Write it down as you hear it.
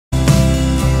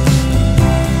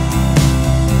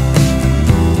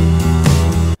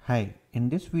In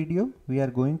this video, we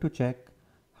are going to check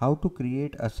how to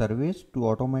create a service to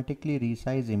automatically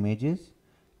resize images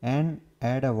and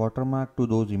add a watermark to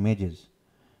those images.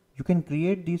 You can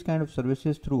create these kind of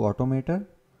services through Automator.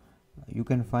 You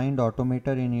can find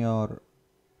Automator in your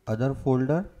other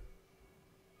folder,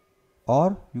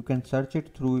 or you can search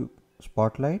it through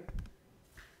Spotlight.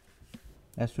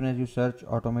 As soon as you search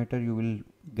Automator, you will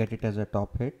get it as a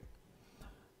top hit.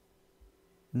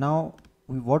 Now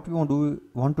what we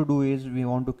want to do is we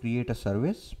want to create a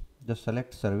service. Just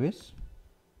select service.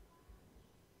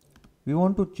 We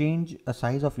want to change a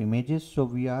size of images, so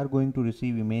we are going to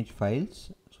receive image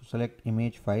files. So select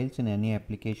image files in any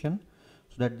application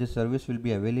so that this service will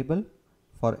be available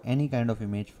for any kind of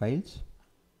image files.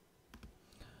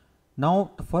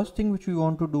 Now the first thing which we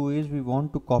want to do is we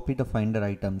want to copy the finder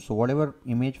item. So whatever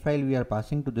image file we are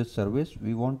passing to this service,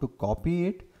 we want to copy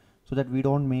it so that we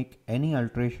don't make any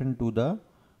alteration to the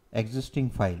existing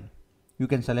file. You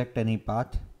can select any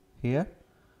path here.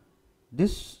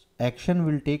 This action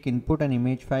will take input an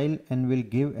image file and will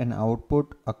give an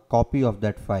output a copy of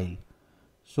that file.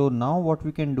 So now what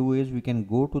we can do is we can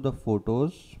go to the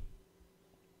photos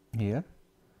here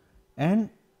and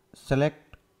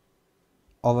select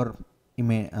our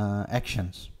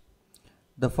actions.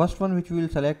 The first one which we will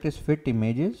select is fit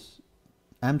images.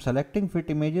 I am selecting fit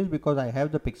images because I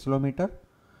have the pixelometer.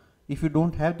 If you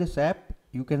don't have this app,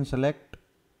 you can select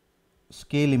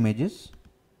scale images,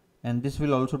 and this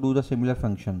will also do the similar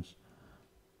functions.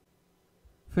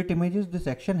 Fit images, this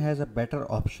action has a better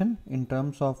option in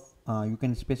terms of you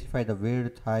can specify the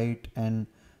width, height, and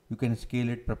you can scale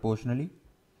it proportionally.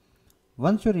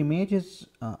 Once your image is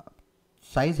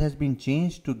size has been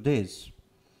changed to this,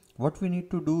 what we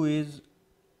need to do is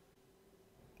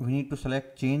we need to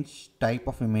select change type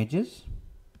of images.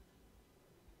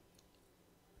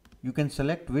 You can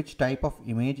select which type of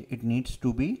image it needs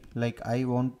to be. Like I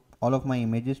want all of my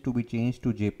images to be changed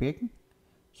to JPEG,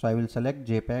 so I will select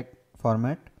JPEG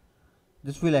format.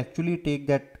 This will actually take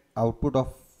that output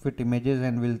of fit images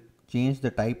and will change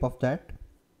the type of that.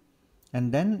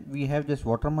 And then we have this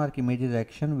watermark images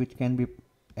action which can be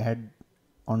added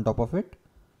on top of it.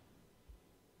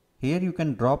 Here you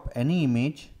can drop any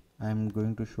image. I am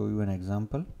going to show you an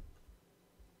example.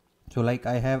 So like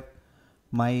I have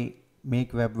my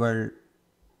Make Web World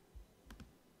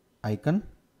icon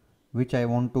which I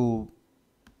want to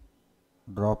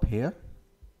drop here,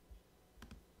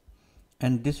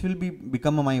 and this will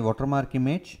become my watermark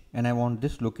image, and I want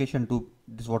this location to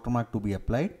this watermark to be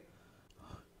applied.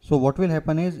 So what will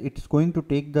happen is it's going to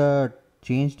take the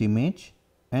changed image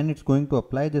and it's going to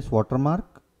apply this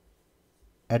watermark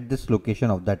at this location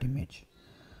of that image.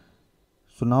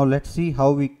 So now let's see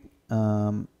how we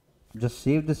just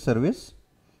save this service,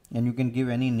 and you can give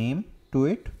any name to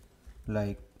it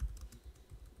like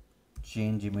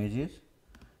change images,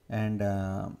 and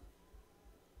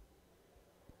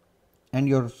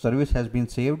your service has been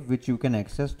saved, which you can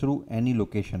access through any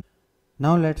location.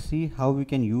 Now let's see how we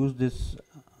can use this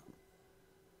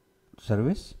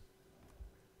service.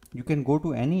 You can go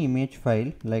to any image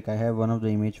file, like I have one of the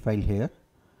image file here,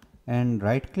 and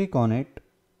right click on it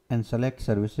and select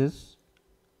services,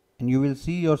 and you will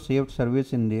see your saved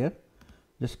service in there.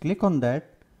 Just click on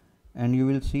that and you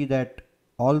will see that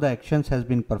all the actions has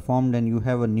been performed and you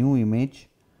have a new image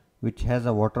which has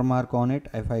a watermark on it.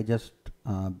 If I just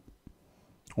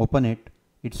open it,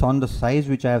 it's on the size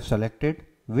which I have selected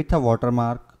with a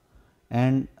watermark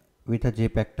and with a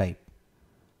JPEG type.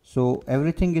 So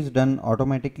everything is done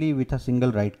automatically with a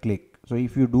single right click. So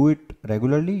if you do it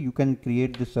regularly, you can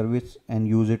create this service and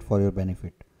use it for your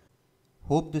benefit.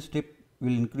 Hope this tip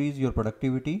will increase your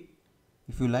productivity.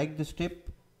 If you like this tip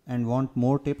and want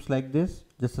more tips like this,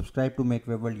 just subscribe to Make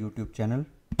Web World YouTube channel.